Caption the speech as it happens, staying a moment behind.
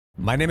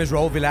My name is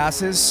Raul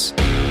Villacis,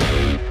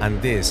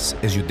 and this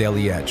is your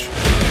Daily Edge.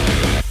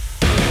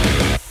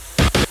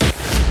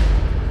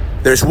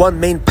 There's one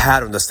main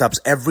pattern that stops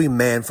every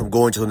man from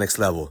going to the next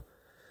level.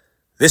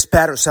 This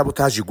pattern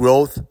sabotages your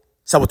growth,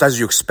 sabotages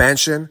your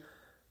expansion,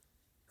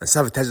 and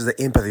sabotages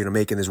the impact you're going to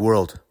make in this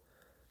world.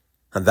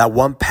 And that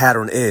one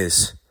pattern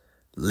is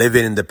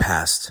living in the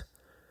past.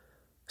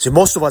 See,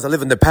 most of us that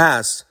live in the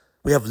past,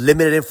 we have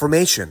limited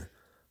information.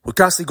 We're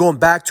constantly going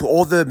back to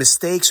all the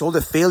mistakes, all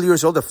the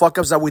failures, all the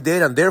fuck-ups that we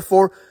did, and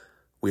therefore,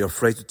 we are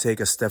afraid to take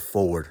a step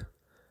forward.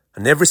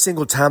 And every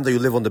single time that you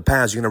live on the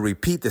past, you're going to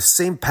repeat the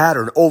same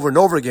pattern over and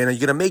over again, and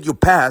you're going to make your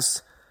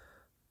past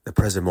the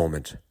present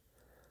moment.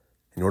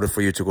 In order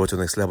for you to go to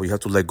the next level, you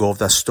have to let go of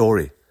that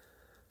story.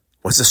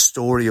 What's the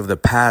story of the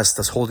past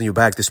that's holding you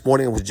back? This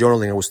morning I was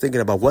journaling. I was thinking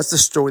about what's the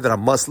story that I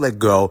must let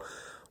go?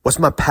 What's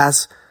my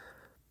past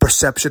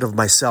perception of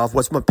myself?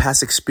 What's my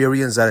past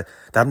experience that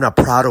I'm not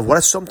proud of? What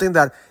is something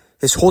that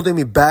is holding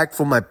me back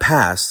from my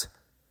past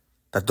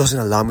that doesn't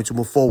allow me to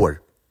move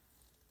forward?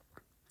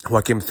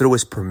 What came through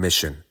is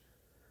permission.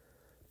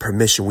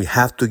 Permission. We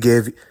have to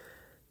give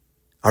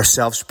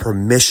ourselves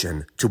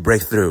permission to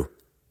break through.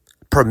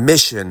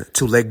 Permission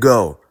to let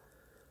go.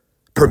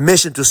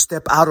 Permission to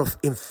step out of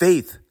in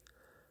faith.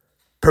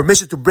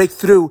 Permission to break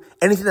through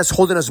anything that's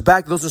holding us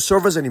back that doesn't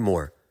serve us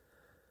anymore.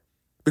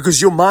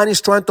 Because your mind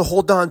is trying to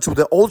hold on to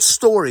the old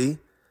story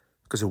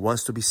because it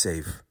wants to be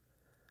safe.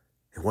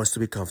 It wants to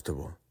be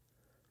comfortable.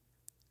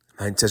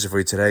 My intention for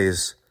you today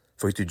is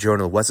for you to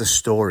journal what's the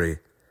story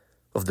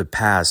of the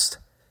past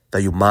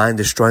that your mind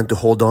is trying to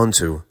hold on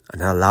to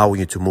and not allowing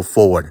you to move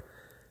forward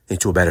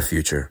into a better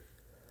future.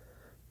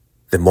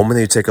 The moment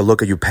that you take a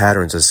look at your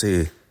patterns and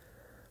see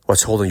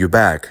what's holding you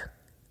back,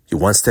 you're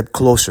one step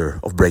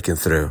closer of breaking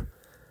through.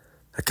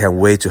 I can't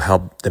wait to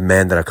help the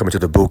men that are coming to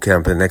the boot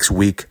camp in the next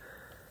week.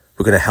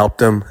 We're going to help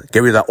them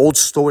get rid of that old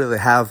story that they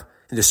have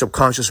in their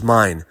subconscious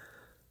mind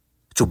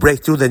to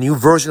break through the new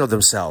version of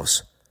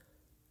themselves.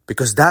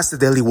 Because that's the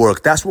daily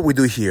work. That's what we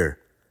do here.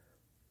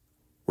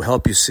 We'll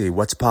help you see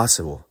what's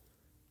possible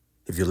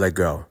if you let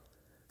go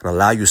and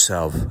allow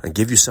yourself and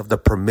give yourself the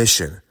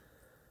permission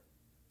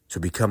to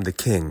become the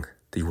king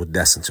that you were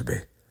destined to be.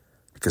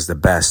 Because the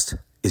best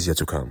is yet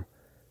to come.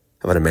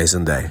 Have an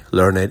amazing day.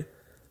 Learn it,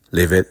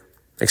 live it,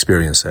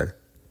 experience it.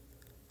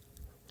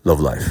 Love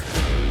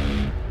life.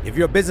 If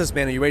you're a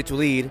businessman and you're ready to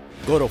lead,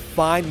 go to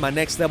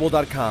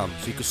findmynextlevel.com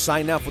so you can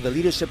sign up for the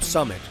Leadership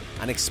Summit,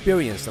 an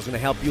experience that's going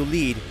to help you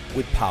lead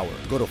with power.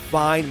 Go to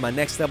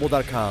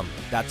findmynextlevel.com.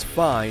 That's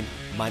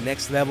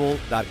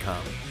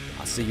findmynextlevel.com.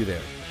 I'll see you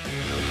there.